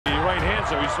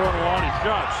so he's throwing a lot of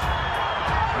shots.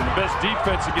 And the best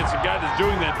defense against a guy that's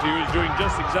doing that to you is doing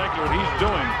just exactly what he's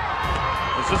doing.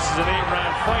 Because this is an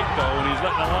 8-round fight, though, and he's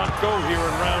letting a lot go here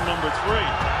in round number 3.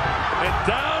 And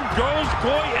down goes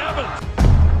Coy Evans.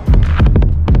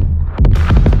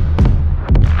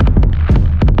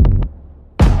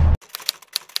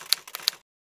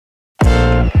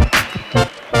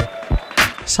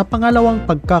 Sa pangalawang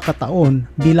pagkakataon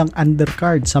bilang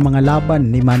undercard sa mga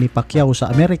laban ni Manny Pacquiao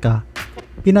sa Amerika,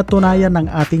 pinatunayan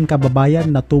ng ating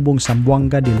kababayan na tubong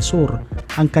Zamboanga del Sur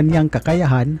ang kanyang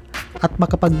kakayahan at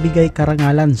makapagbigay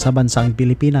karangalan sa bansang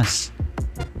Pilipinas.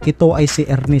 Ito ay si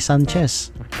Ernie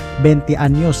Sanchez, 20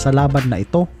 anyos sa laban na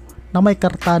ito na may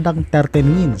kartadang 13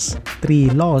 wins,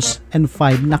 3 loss and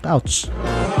 5 knockouts.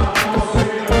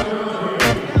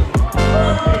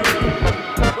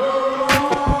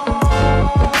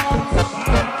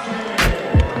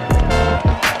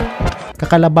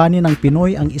 Kakalabanin ng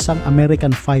Pinoy ang isang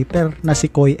American fighter na si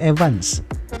Coy Evans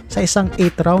sa isang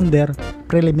 8-rounder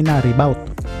preliminary bout.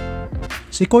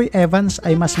 Si Coy Evans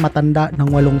ay mas matanda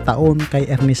ng 8 taon kay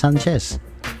Ernie Sanchez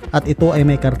at ito ay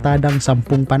may kartadang 10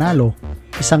 panalo,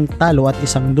 1 talo at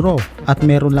 1 draw at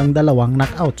meron lang 2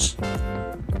 knockouts.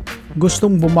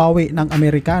 Gustong bumawi ng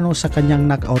Amerikano sa kanyang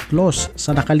knockout loss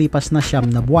sa nakalipas na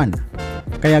 9 na buwan,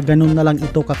 kaya ganun na lang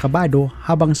ito kakabado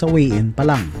habang sa weigh-in pa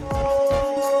lang.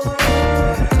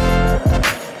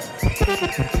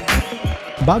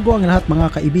 Bago ang lahat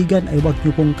mga kaibigan ay huwag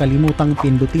niyo pong kalimutang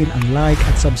pindutin ang like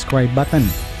at subscribe button.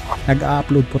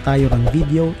 Nag-a-upload po tayo ng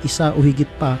video isa o higit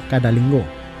pa kada linggo.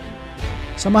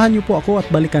 Samahan niyo po ako at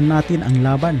balikan natin ang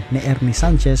laban ni Ernie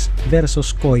Sanchez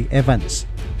versus Coy Evans.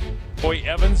 Coy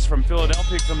Evans from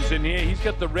Philadelphia comes in here. He's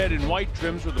got the red and white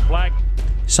trims with the black.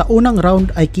 Sa unang round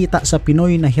ay kita sa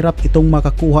Pinoy na hirap itong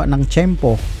makakuha ng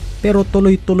tiyempo, pero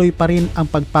tuloy-tuloy pa rin ang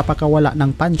pagpapakawala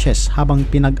ng punches habang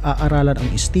pinag-aaralan ang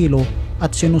estilo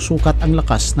at sinusukat ang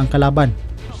lakas ng kalaban.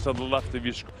 To the left of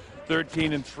you,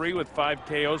 13-3 with 5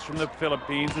 KOs from the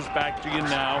Philippines. Is back to you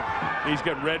now. He's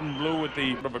got red and blue with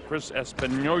the of a Chris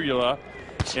Espanola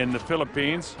in the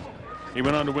Philippines. He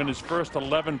went on to win his first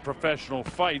 11 professional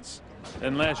fights,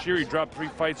 and last year he dropped 3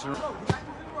 fights in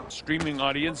streaming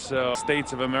audience,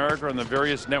 States of America and the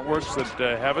various networks that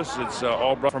have us. It's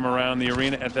all brought from around the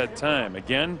arena at that time.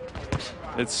 Again,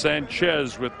 it's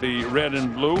Sanchez with the red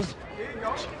and blue,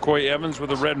 Coy Evans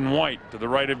with the red and white to the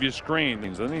right of your screen.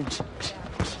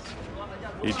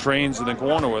 He trains in the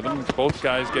corner with them. Both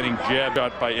guys getting jabbed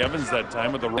out by Evans that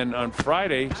time with the. And on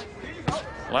Friday,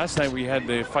 last night we had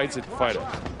the fights at Fighter.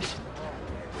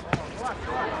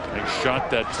 Nice shot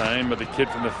that time by the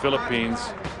kid from the Philippines.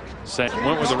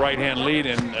 Went with the right-hand lead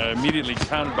and immediately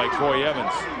countered by Coy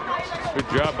Evans. Good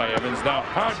job by Evans. Now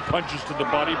hard punches to the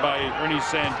body by Ernie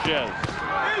Sanchez.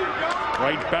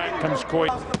 Right back comes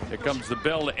Coy. Here comes the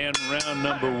bell to end round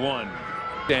number 1.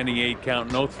 Standing 8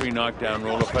 count, no 3 knockdown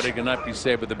rule. A fighter cannot be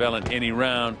saved with the bell in any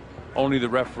round. Only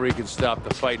the referee can stop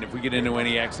the fight. And if we get into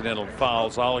any accidental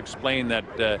fouls, I'll explain that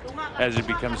as it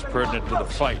becomes pertinent to the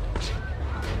fight.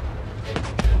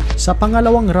 Sa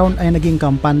pangalawang round ay naging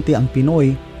kampante ang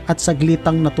Pinoy at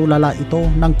saglitang natulala ito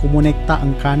nang kumonekta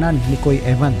ang kanan ni Coy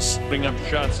Evans. Bring up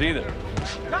shots either.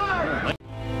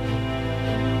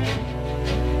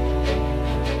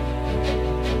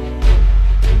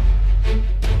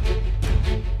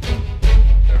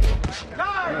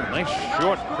 Nice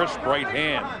short, crisp right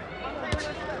hand.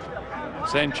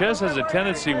 Sanchez has a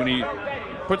tendency when he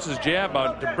puts his jab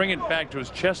out to bring it back to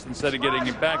his chest instead of getting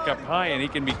it back up high, and he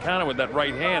can be countered with that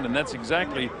right hand, and that's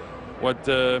exactly what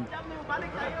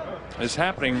is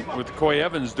happening with Coy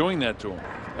Evans doing that to him,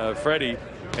 Freddie,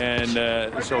 and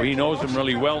so he knows him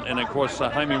really well. And of course,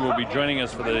 Jaime will be joining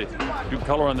us for the new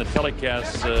color on the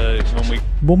telecast when we.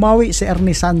 Bumawi si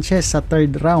Ernie Sanchez sa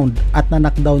 3rd round at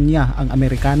na-knockdown niya ang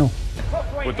Amerikano.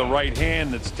 With the right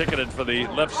hand that's ticketed for the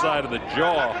left side of the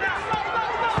jaw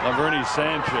of Ernie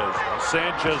Sanchez.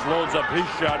 Sanchez loads up his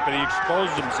shot, but he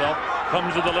exposes himself,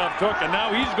 comes to the left hook, and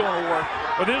now he's going to work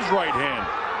with his right hand.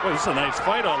 Well, this is a nice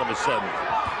fight all of a sudden.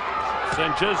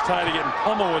 Sanchez tired of getting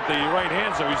pummeled with the right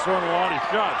hand, so he's throwing a lot of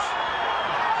shots.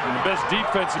 And the best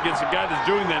defense against a guy that's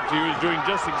doing that to you is doing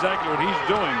just exactly what he's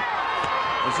doing.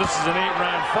 As this is an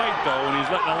 8-round fight, though, and he's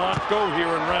letting a lot go here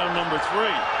in round number 3.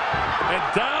 And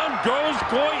down goes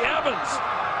Coy Evans.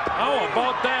 How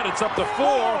about that? It's up to 4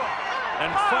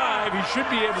 and 5. He should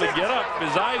be able to get up.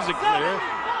 His eyes are clear.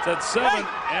 It's at 7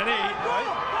 and 8.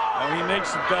 He makes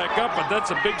it back up, but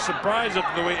that's a big surprise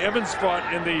after the way Evans fought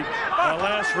in the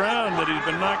last round that he's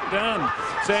been knocked down.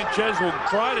 Sanchez will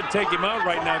try to take him out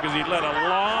right now because he let an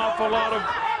awful lot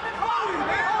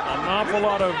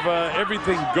of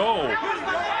everything go.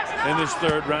 in this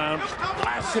third round.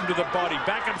 Blasts him to the body.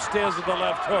 Back upstairs with the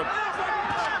left hook.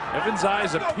 Evans'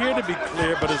 eyes appear to be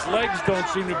clear, but his legs don't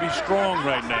seem to be strong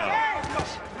right now.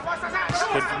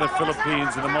 Kid from the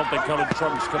Philippines in the multicolored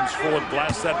trunks comes forward,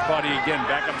 blasts that body again.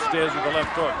 Back upstairs with the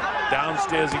left hook.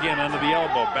 Downstairs again under the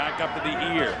elbow. Back up to the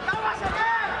ear.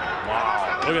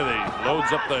 Wow, look at these.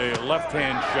 Loads up the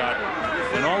left-hand shot.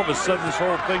 And all of a sudden, this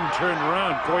whole thing turned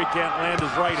around. Coy can't land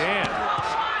his right hand.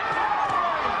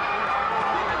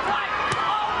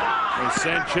 And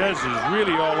Sanchez is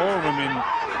really all over him. I mean,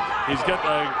 he's got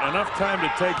enough time to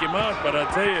take him out, but I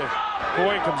tell you,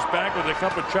 Coy comes back with a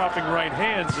couple of chopping right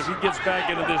hands. If he gets back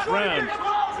into this round,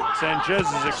 Sanchez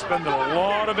has expended a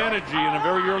lot of energy in a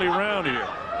very early round here.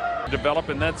 Develop,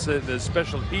 and that's the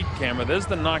special heat camera. There's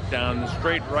the knockdown, the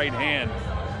straight right hand.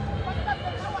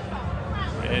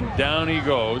 And down he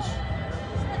goes.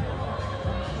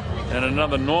 And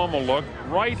another normal look.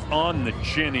 Right on the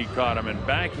chin he caught him, and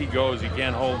back he goes. He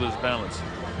can't hold his balance.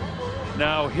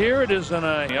 Now here it is on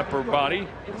the upper body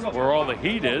where all the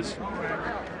heat is.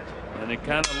 And it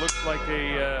kind of looks like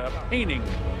a painting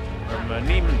from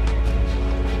Neiman.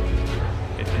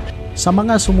 Sa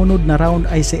mga sumunod na round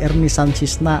ay si Ernie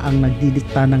Sanchez na ang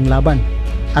nagdidikta ng laban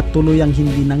at tuluyang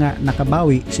hindi na nga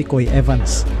nakabawi si Coy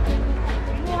Evans.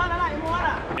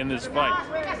 In this fight.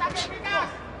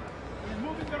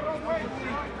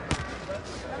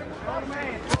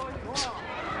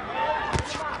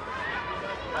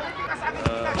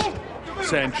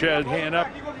 Sanchez hand up.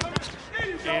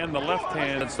 And the left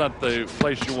hand, it's not the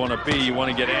place you want to be. You want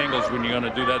to get angles when you're going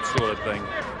to do that sort of thing.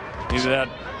 Either that,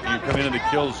 you come into the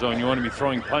kill zone, you want to be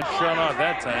throwing punch shot off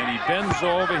that time. He bends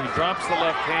over, he drops the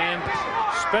left hand,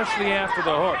 especially after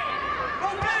the hook.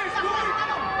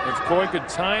 If Coy could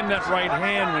time that right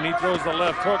hand when he throws the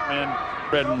left hook, man.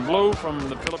 Red and blue from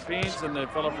the Philippines and the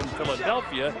fellow from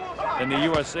Philadelphia. And the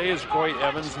USA is Coy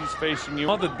Evans. He's facing you.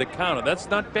 Mothered the counter. That's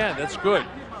not bad. That's good.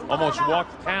 Almost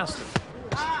walked past him.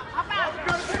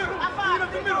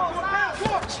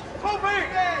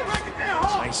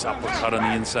 Nice uppercut on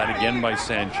the inside again by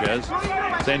Sanchez.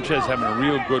 Sanchez having a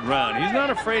real good round. He's not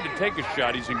afraid to take a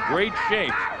shot. He's in great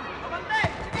shape.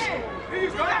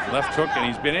 Left hook, and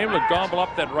he's been able to gobble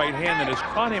up that right hand that has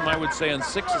caught him, I would say, on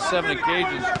 6 or 7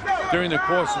 occasions during the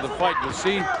course of the fight. You'll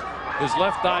see his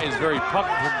left eye is very puffed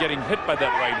from getting hit by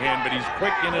that right hand, but he's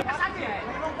quick in it.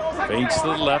 Feints to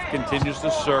the left, continues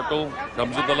to circle,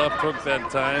 comes with the left hook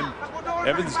that time.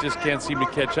 Evans just can't seem to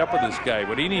catch up with this guy.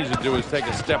 What he needs to do is take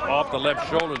a step off the left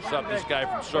shoulder and stop this guy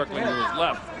from circling to his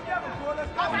left.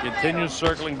 He continues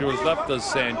circling to his left, does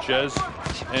Sanchez,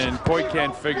 and Coy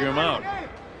can't figure him out.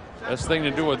 Best thing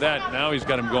to do with that, now he's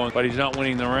got him going, but he's not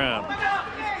winning the round.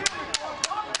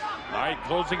 All right,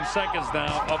 closing seconds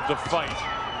now of the fight.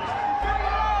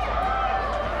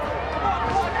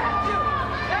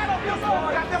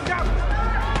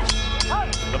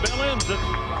 The bell ends it.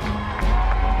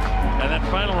 And that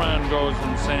final round goes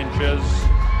in Sanchez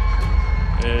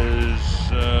is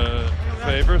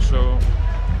favor, so.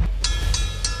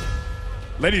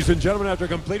 Ladies and gentlemen, after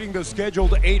completing the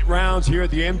scheduled 8 rounds here at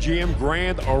the MGM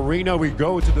Grand Arena, we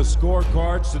go to the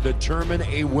scorecards to determine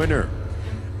a winner.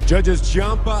 Judges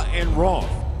Ciampa and Roth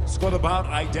scored the bout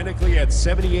identically at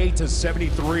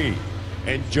 78-73,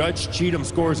 and Judge Cheatham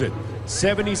scores it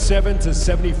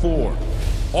 77-74.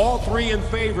 All three in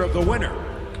favor of the winner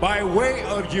by way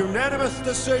of unanimous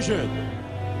decision.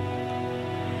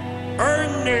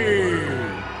 Ernie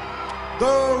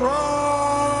 "The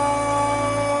Rock"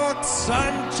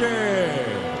 Sanchez.